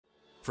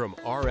From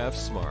RF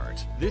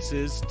Smart, this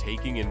is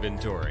Taking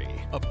Inventory,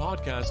 a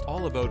podcast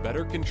all about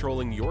better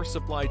controlling your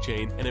supply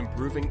chain and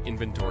improving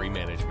inventory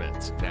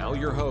management. Now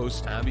your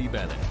host, Abby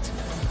Bennett.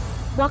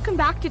 Welcome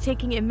back to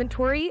Taking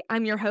Inventory.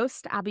 I'm your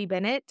host, Abby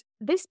Bennett.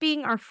 This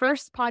being our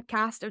first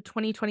podcast of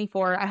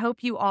 2024, I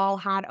hope you all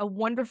had a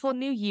wonderful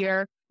new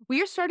year.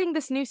 We are starting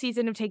this new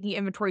season of Taking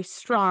Inventory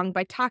strong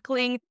by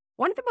tackling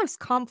one of the most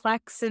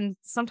complex and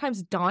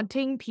sometimes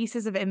daunting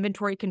pieces of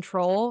inventory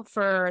control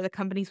for the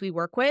companies we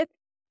work with,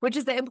 which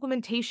is the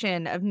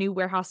implementation of new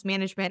warehouse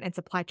management and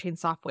supply chain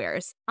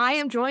softwares. I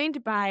am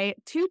joined by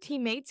two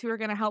teammates who are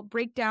going to help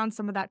break down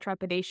some of that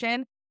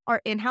trepidation.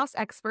 Our in-house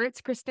experts,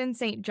 Kristen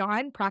St.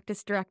 John,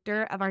 Practice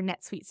Director of our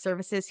NetSuite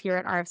services here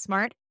at RF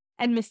Smart,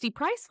 and Misty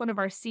Price, one of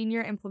our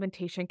Senior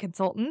Implementation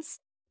Consultants.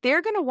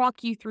 They're going to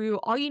walk you through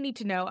all you need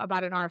to know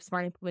about an RF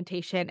Smart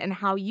implementation and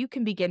how you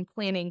can begin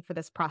planning for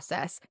this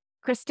process.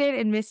 Kristen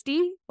and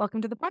Misty,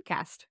 welcome to the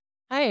podcast.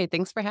 Hi,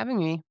 thanks for having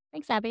me.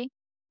 Thanks, Abby.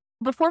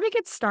 Before we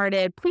get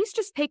started, please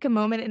just take a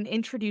moment and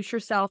introduce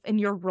yourself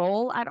and your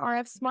role at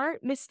RF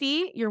Smart.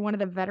 Misty, you're one of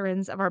the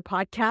veterans of our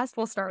podcast.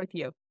 We'll start with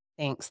you.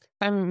 Thanks.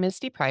 I'm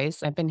Misty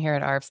Price. I've been here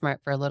at RF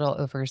Smart for a little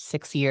over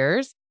 6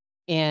 years,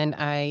 and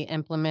I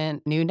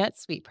implement new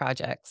NetSuite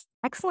projects.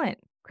 Excellent.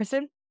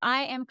 Kristen?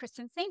 I am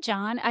Kristen St.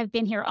 John. I've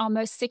been here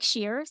almost 6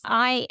 years.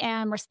 I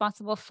am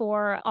responsible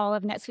for all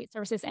of NetSuite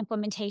Services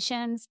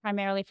implementations,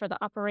 primarily for the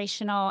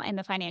operational and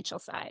the financial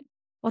side.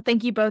 Well,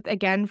 thank you both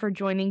again for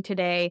joining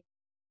today.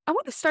 I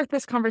want to start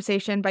this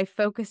conversation by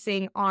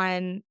focusing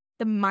on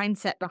the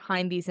mindset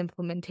behind these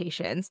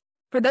implementations.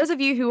 For those of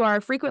you who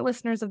are frequent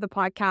listeners of the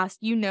podcast,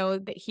 you know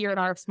that here at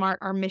RF Smart,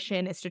 our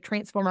mission is to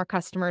transform our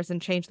customers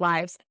and change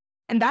lives.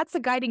 And that's the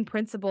guiding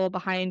principle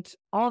behind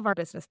all of our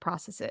business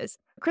processes.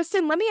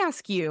 Kristen, let me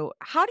ask you,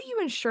 how do you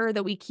ensure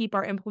that we keep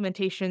our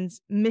implementations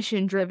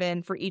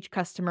mission-driven for each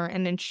customer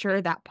and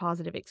ensure that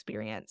positive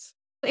experience?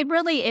 It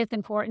really is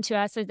important to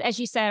us. As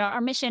you said,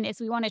 our mission is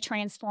we want to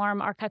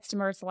transform our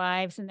customers'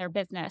 lives and their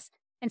business.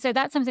 And so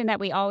that's something that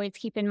we always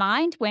keep in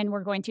mind when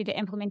we're going through the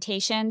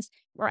implementations.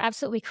 We're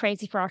absolutely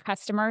crazy for our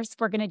customers.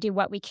 We're going to do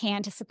what we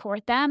can to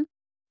support them.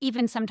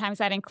 Even sometimes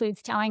that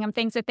includes telling them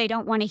things that they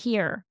don't want to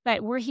hear. But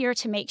we're here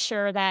to make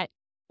sure that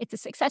it's a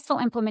successful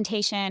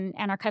implementation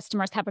and our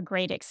customers have a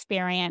great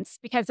experience,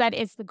 because that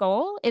is the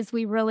goal, is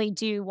we really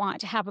do want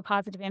to have a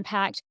positive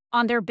impact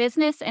on their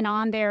business and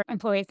on their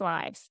employees'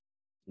 lives.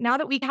 Now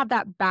that we have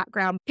that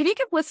background, can you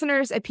give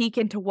listeners a peek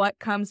into what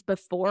comes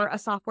before a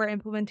software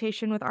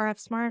implementation with RF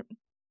Smart?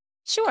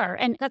 Sure.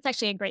 And that's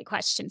actually a great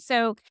question.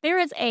 So there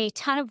is a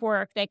ton of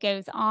work that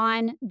goes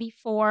on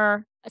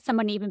before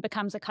someone even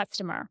becomes a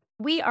customer.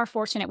 We are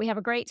fortunate. We have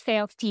a great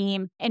sales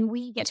team and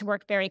we get to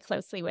work very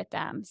closely with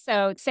them.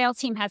 So the sales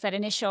team has that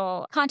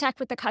initial contact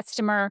with the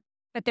customer,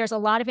 but there's a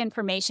lot of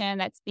information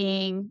that's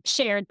being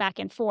shared back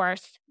and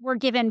forth. We're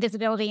given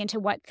visibility into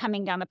what's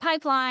coming down the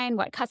pipeline,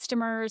 what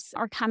customers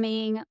are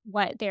coming,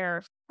 what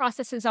their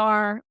processes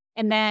are.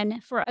 And then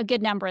for a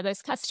good number of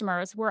those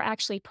customers, we're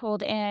actually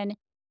pulled in.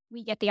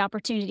 We get the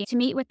opportunity to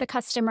meet with the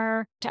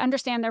customer, to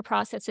understand their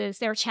processes,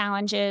 their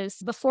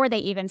challenges before they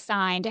even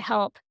sign, to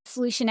help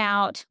solution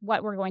out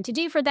what we're going to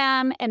do for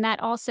them. And that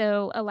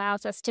also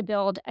allows us to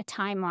build a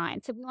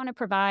timeline. So we want to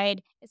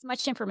provide as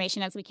much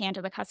information as we can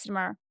to the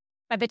customer.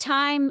 By the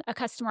time a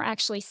customer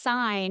actually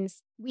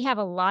signs, we have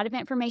a lot of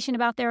information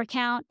about their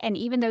account. And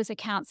even those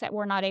accounts that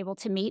we're not able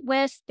to meet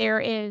with, there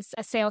is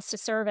a sales to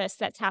service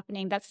that's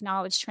happening. That's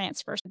knowledge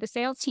transfer. The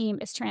sales team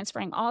is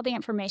transferring all the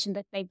information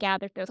that they've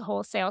gathered through the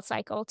whole sales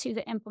cycle to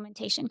the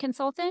implementation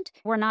consultant.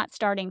 We're not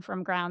starting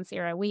from ground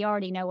zero. We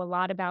already know a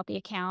lot about the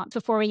account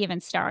before we even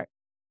start.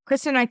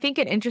 Kristen, I think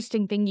an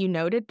interesting thing you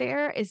noted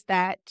there is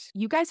that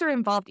you guys are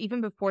involved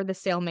even before the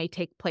sale may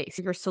take place.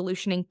 You're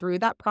solutioning through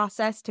that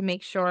process to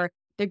make sure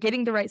they're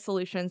getting the right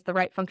solutions, the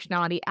right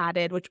functionality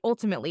added, which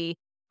ultimately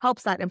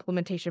helps that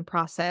implementation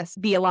process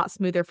be a lot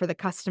smoother for the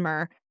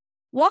customer.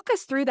 Walk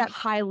us through that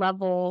high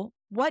level.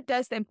 What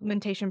does the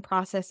implementation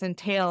process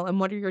entail, and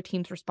what are your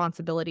team's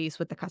responsibilities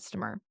with the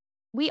customer?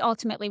 We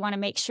ultimately want to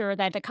make sure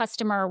that the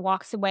customer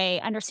walks away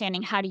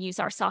understanding how to use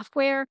our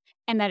software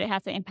and that it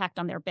has an impact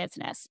on their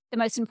business. The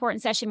most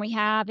important session we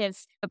have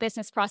is a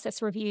business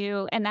process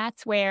review, and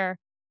that's where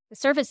the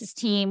services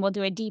team will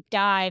do a deep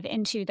dive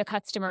into the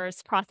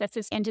customer's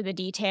processes, into the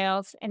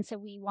details. And so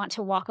we want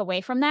to walk away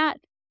from that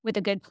with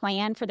a good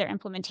plan for their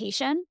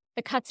implementation.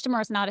 The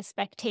customer is not a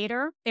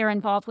spectator. They're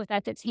involved with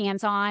that. It's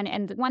hands-on.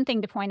 And the one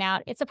thing to point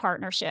out, it's a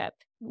partnership.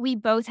 We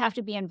both have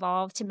to be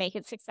involved to make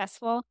it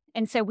successful.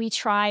 And so we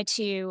try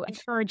to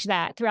encourage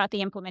that throughout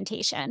the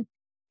implementation.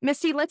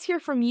 Misty, let's hear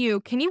from you.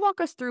 Can you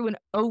walk us through an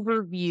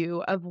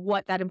overview of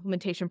what that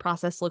implementation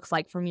process looks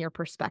like from your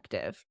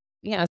perspective?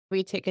 Yeah,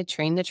 we take a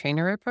train the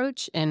trainer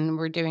approach, and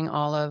we're doing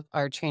all of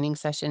our training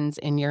sessions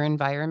in your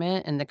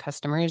environment, and the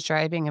customer is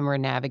driving and we're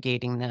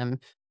navigating them.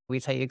 We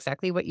tell you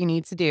exactly what you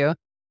need to do.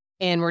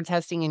 And we're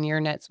testing in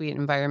your NetSuite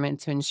environment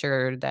to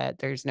ensure that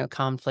there's no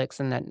conflicts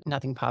and that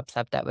nothing pops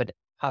up that would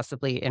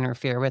possibly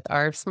interfere with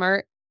RF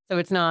Smart. So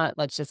it's not,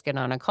 let's just get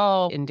on a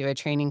call and do a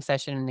training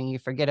session and then you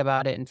forget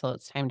about it until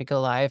it's time to go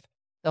live.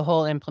 The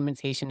whole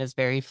implementation is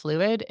very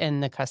fluid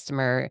and the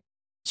customer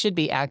should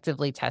be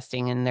actively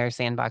testing in their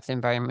sandbox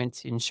environment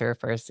to ensure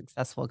for a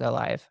successful go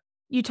live.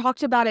 You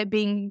talked about it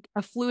being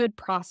a fluid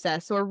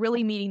process or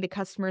really meeting the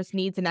customer's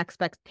needs and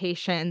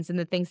expectations and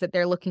the things that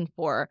they're looking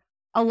for.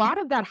 A lot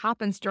of that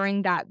happens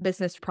during that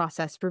business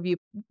process review.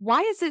 Why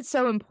is it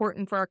so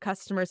important for our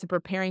customers in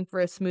preparing for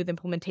a smooth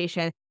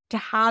implementation to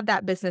have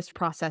that business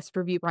process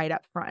review right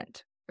up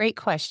front? Great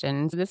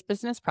questions. This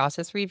business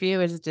process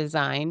review is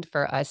designed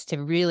for us to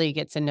really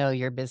get to know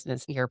your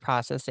business, your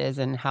processes,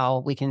 and how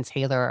we can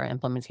tailor our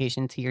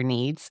implementation to your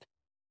needs.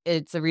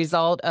 It's a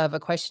result of a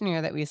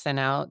questionnaire that we sent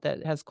out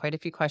that has quite a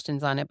few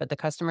questions on it, but the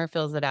customer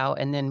fills it out.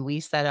 And then we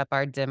set up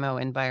our demo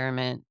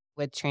environment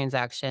with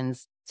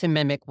transactions to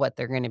mimic what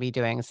they're going to be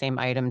doing. Same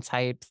item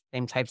types,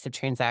 same types of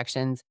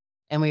transactions.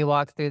 And we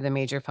walk through the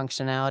major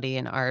functionality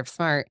in RF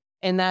Smart.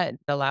 And that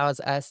allows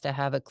us to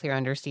have a clear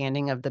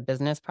understanding of the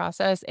business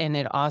process. And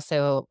it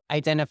also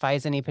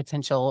identifies any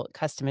potential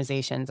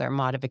customizations or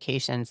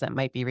modifications that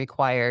might be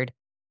required.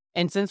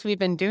 And since we've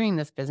been doing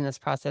this business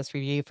process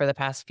review for the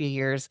past few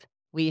years,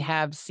 we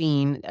have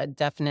seen a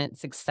definite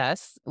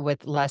success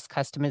with less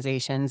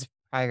customizations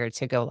prior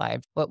to go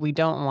live. What we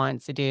don't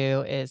want to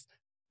do is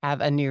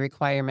have a new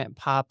requirement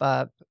pop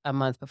up a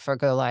month before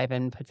go live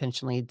and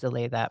potentially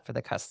delay that for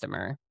the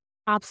customer.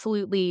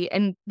 Absolutely.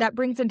 And that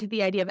brings into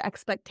the idea of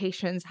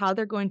expectations, how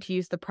they're going to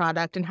use the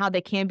product and how they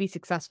can be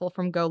successful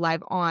from go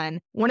live on.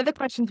 One of the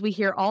questions we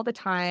hear all the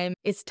time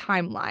is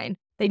timeline.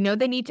 They know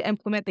they need to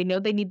implement, they know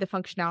they need the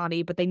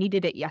functionality, but they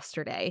needed it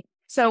yesterday.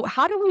 So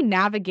how do we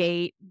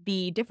navigate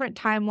the different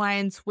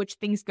timelines, which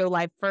things go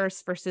live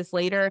first versus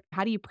later?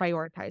 How do you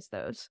prioritize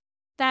those?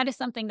 That is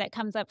something that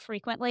comes up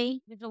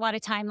frequently. There's a lot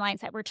of timelines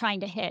that we're trying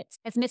to hit.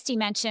 As Misty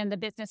mentioned, the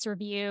business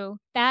review,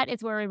 that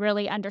is where we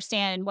really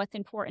understand what's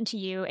important to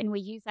you. And we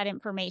use that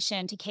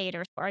information to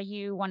cater. Are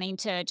you wanting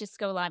to just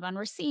go live on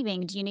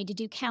receiving? Do you need to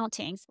do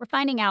countings? We're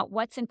finding out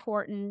what's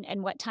important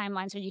and what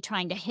timelines are you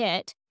trying to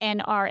hit.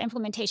 And our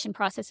implementation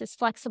process is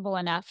flexible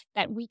enough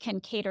that we can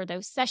cater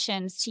those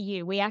sessions to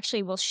you. We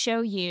actually will show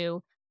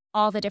you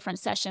all the different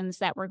sessions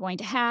that we're going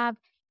to have,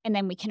 and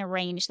then we can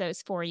arrange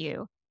those for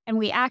you. And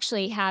we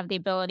actually have the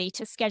ability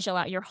to schedule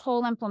out your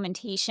whole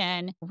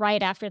implementation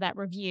right after that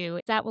review.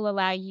 That will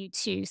allow you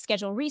to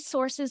schedule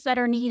resources that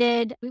are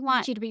needed. We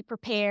want you to be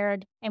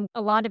prepared. And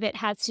a lot of it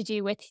has to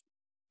do with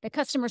the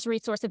customer's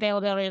resource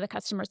availability or the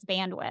customer's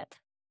bandwidth.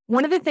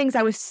 One of the things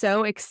I was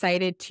so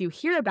excited to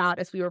hear about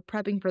as we were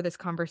prepping for this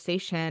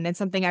conversation, and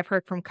something I've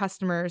heard from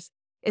customers,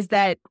 is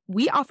that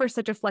we offer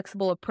such a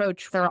flexible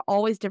approach. There are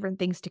always different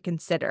things to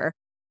consider.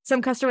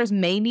 Some customers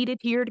may need a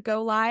tier to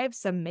go live.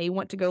 Some may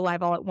want to go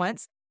live all at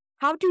once.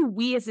 How do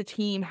we as a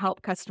team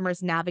help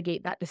customers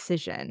navigate that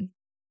decision?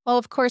 Well,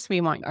 of course, we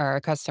want our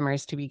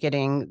customers to be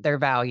getting their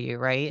value,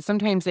 right?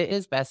 Sometimes it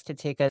is best to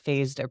take a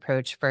phased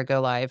approach for a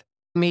go live.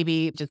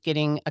 Maybe just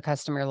getting a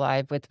customer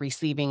live with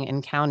receiving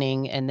and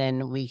counting, and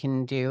then we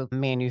can do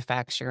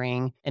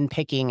manufacturing and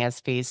picking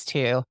as phase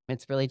two.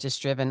 It's really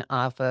just driven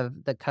off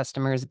of the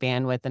customer's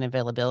bandwidth and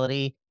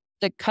availability.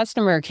 The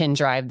customer can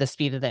drive the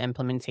speed of the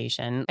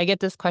implementation. I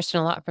get this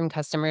question a lot from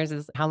customers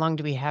is, how long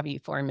do we have you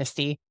for,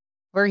 Misty?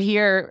 We're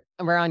here,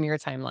 we're on your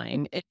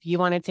timeline. If you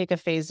want to take a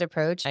phased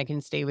approach, I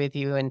can stay with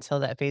you until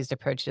that phased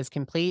approach is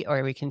complete,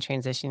 or we can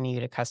transition you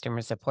to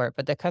customer support.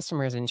 But the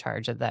customer is in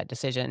charge of that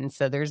decision.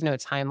 So there's no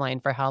timeline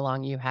for how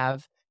long you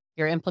have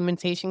your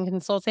implementation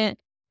consultant.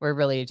 We're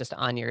really just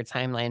on your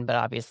timeline. But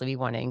obviously, we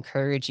want to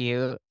encourage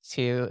you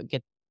to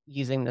get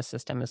using the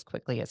system as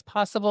quickly as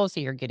possible so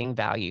you're getting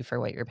value for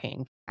what you're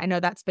paying. I know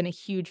that's been a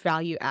huge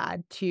value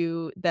add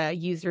to the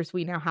users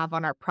we now have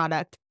on our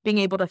product, being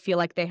able to feel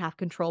like they have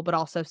control, but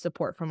also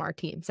support from our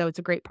team. So it's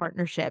a great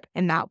partnership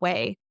in that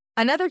way.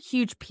 Another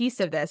huge piece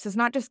of this is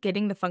not just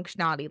getting the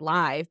functionality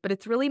live, but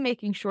it's really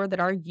making sure that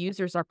our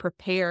users are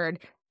prepared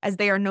as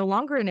they are no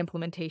longer in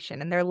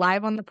implementation and they're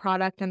live on the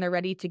product and they're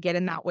ready to get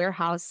in that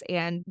warehouse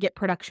and get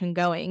production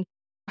going.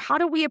 How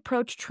do we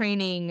approach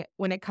training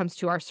when it comes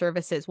to our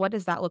services? What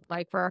does that look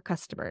like for our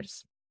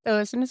customers? So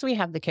as soon as we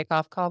have the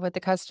kickoff call with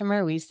the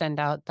customer, we send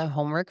out the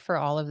homework for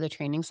all of the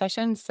training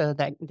sessions so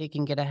that they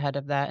can get ahead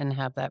of that and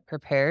have that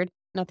prepared.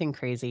 Nothing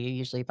crazy,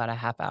 usually about a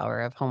half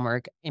hour of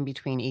homework in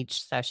between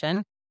each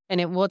session.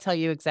 And it will tell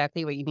you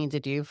exactly what you need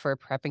to do for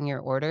prepping your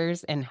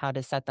orders and how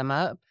to set them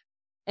up.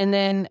 And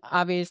then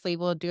obviously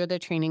we'll do the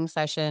training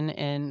session.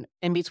 And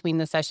in between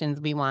the sessions,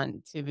 we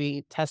want to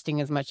be testing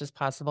as much as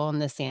possible in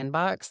the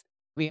sandbox.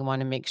 We want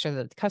to make sure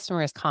that the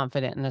customer is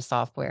confident in the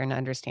software and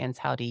understands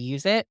how to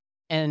use it.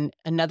 And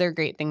another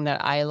great thing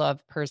that I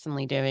love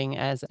personally doing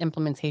as an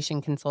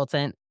implementation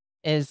consultant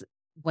is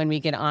when we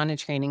get on a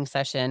training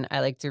session,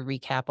 I like to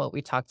recap what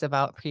we talked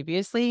about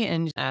previously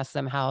and ask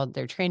them how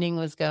their training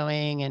was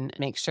going and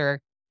make sure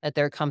that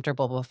they're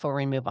comfortable before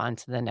we move on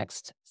to the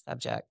next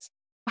subject.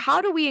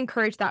 How do we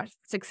encourage that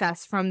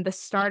success from the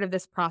start of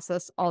this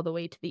process all the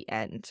way to the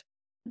end?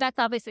 That's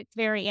obviously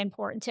very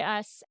important to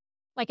us.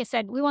 Like I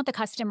said, we want the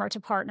customer to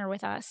partner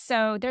with us.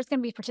 So there's going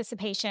to be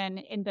participation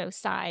in both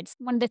sides.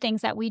 One of the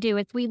things that we do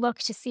is we look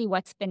to see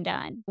what's been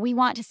done. We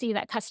want to see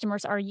that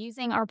customers are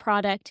using our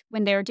product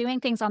when they're doing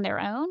things on their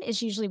own,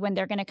 is usually when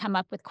they're going to come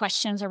up with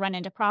questions or run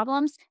into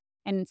problems.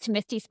 And to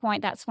Misty's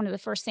point, that's one of the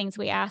first things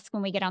we ask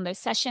when we get on those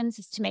sessions,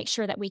 is to make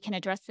sure that we can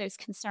address those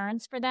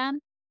concerns for them.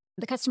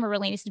 The customer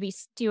really needs to be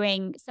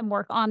doing some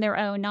work on their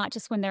own, not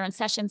just when they're in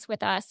sessions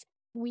with us.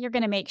 We are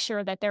going to make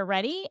sure that they're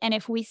ready. And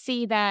if we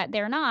see that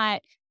they're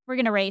not, we're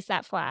going to raise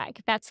that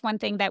flag. That's one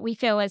thing that we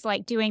feel is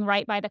like doing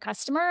right by the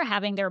customer,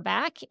 having their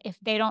back. If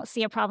they don't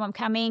see a problem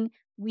coming,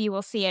 we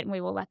will see it and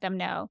we will let them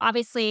know.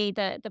 Obviously,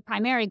 the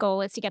primary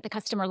goal is to get the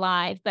customer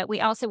live, but we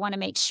also want to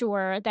make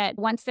sure that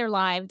once they're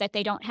live, that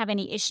they don't have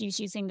any issues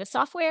using the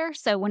software.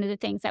 So one of the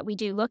things that we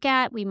do look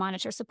at, we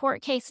monitor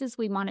support cases,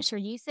 we monitor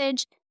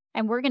usage,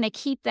 and we're going to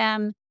keep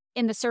them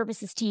in the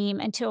services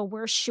team until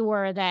we're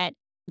sure that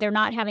they're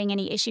not having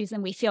any issues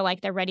and we feel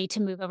like they're ready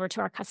to move over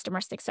to our customer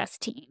success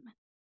team.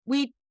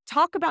 We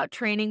talk about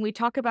training, we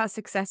talk about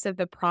success of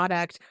the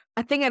product.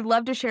 A thing I'd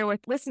love to share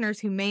with listeners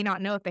who may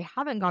not know if they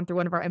haven't gone through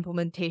one of our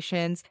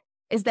implementations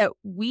is that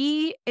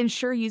we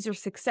ensure user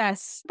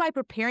success by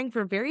preparing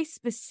for very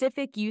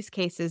specific use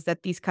cases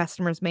that these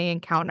customers may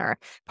encounter.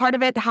 Part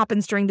of it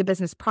happens during the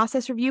business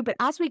process review, but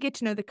as we get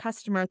to know the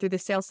customer through the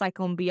sales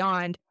cycle and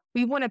beyond,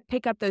 we want to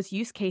pick up those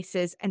use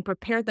cases and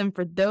prepare them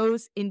for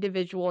those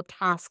individual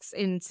tasks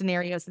and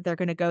scenarios that they're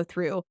going to go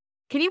through.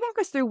 Can you walk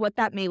us through what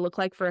that may look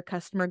like for a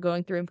customer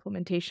going through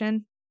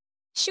implementation?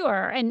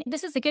 Sure. And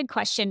this is a good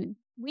question.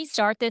 We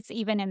start this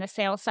even in the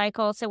sales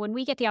cycle. So when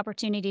we get the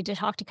opportunity to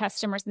talk to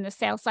customers in the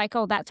sales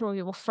cycle, that's where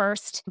we will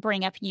first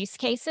bring up use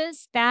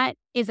cases. That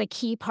is a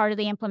key part of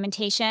the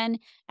implementation.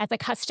 As a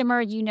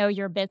customer, you know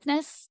your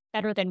business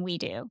better than we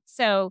do.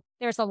 So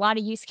there's a lot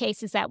of use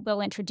cases that we'll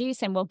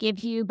introduce and we'll give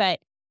you, but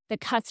the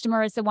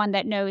customer is the one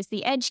that knows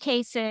the edge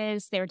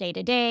cases, their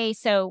day-to-day.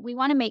 So we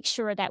want to make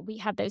sure that we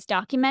have those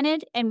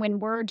documented. And when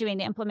we're doing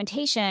the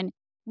implementation,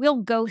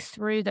 we'll go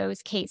through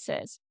those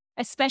cases,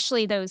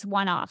 especially those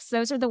one-offs.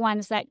 Those are the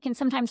ones that can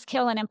sometimes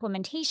kill an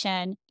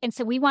implementation. And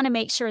so we want to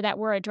make sure that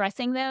we're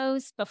addressing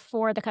those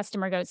before the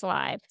customer goes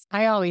live.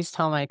 I always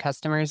tell my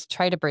customers,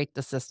 try to break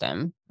the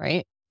system,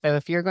 right? So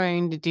if you're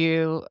going to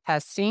do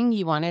testing,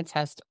 you want to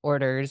test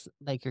orders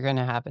like you're going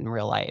to have in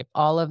real life.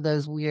 All of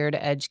those weird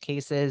edge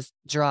cases,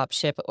 drop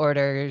ship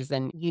orders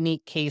and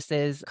unique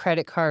cases,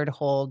 credit card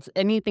holds,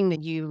 anything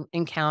that you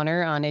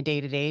encounter on a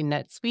day-to-day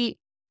NetSuite,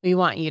 we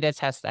want you to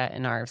test that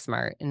in RF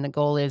Smart. And the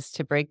goal is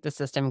to break the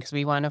system because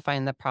we want to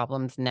find the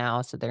problems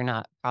now so they're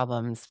not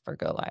problems for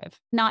go live.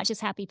 Not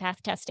just happy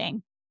path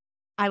testing.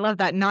 I love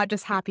that, not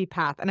just happy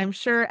path. And I'm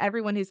sure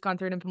everyone who's gone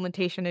through an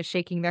implementation is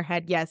shaking their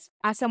head. Yes,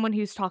 as someone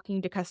who's talking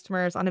to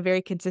customers on a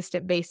very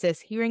consistent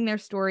basis, hearing their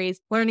stories,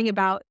 learning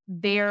about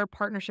their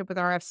partnership with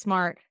RF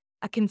Smart,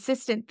 a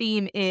consistent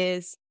theme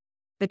is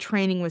the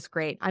training was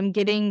great. I'm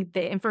getting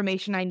the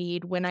information I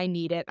need when I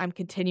need it. I'm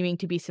continuing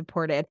to be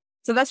supported.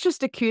 So that's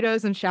just a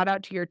kudos and shout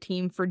out to your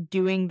team for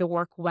doing the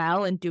work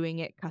well and doing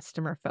it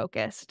customer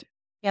focused.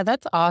 Yeah,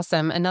 that's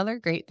awesome. Another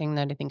great thing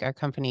that I think our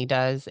company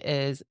does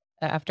is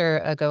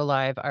after a go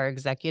live, our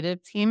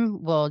executive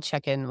team will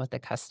check in with the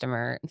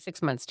customer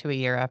 6 months to a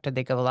year after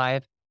they go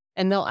live,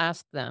 and they'll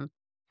ask them,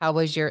 how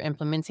was your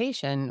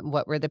implementation?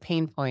 What were the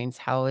pain points?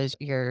 How is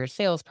your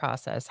sales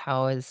process?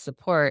 How is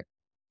support?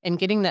 And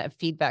getting that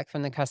feedback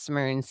from the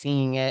customer and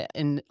seeing it.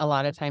 And a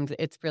lot of times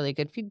it's really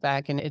good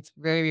feedback and it's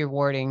very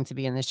rewarding to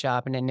be in this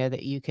job and to know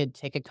that you could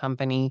take a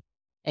company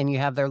and you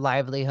have their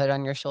livelihood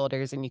on your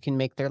shoulders and you can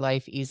make their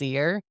life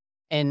easier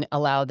and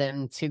allow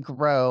them to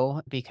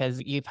grow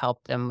because you've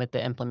helped them with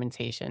the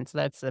implementation. So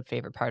that's the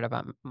favorite part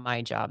about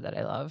my job that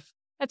I love.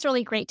 That's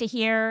really great to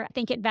hear. I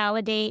think it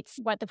validates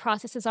what the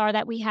processes are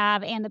that we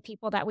have and the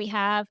people that we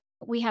have.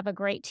 We have a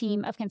great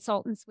team of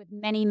consultants with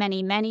many,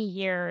 many, many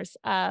years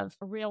of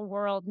real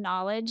world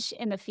knowledge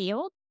in the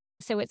field.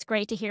 So it's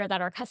great to hear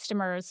that our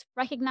customers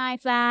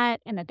recognize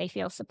that and that they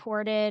feel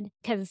supported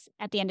because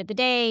at the end of the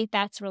day,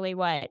 that's really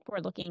what we're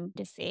looking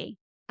to see.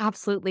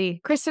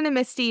 Absolutely. Kristen and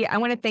Misty, I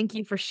want to thank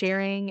you for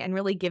sharing and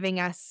really giving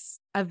us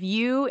a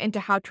view into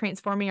how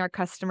transforming our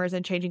customers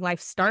and changing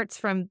life starts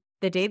from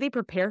the day they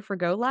prepare for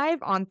go live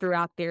on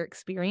throughout their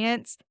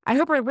experience. I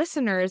hope our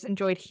listeners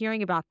enjoyed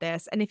hearing about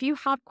this. And if you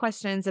have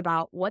questions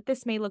about what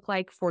this may look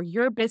like for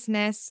your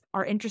business,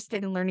 are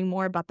interested in learning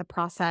more about the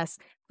process,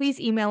 please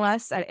email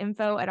us at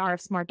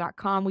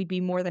info@rfsmart.com. We'd be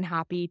more than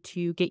happy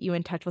to get you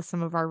in touch with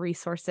some of our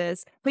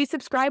resources. Please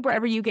subscribe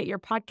wherever you get your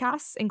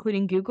podcasts,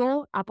 including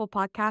Google, Apple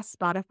Podcasts,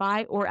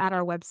 Spotify, or at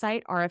our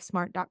website,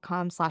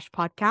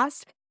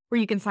 rfsmart.com/podcast,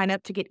 where you can sign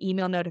up to get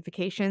email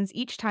notifications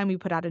each time we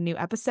put out a new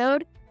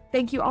episode.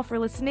 Thank you all for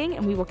listening,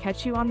 and we will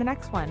catch you on the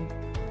next one.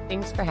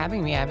 Thanks for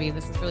having me, Abby.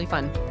 This is really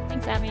fun.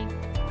 Thanks,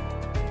 Abby.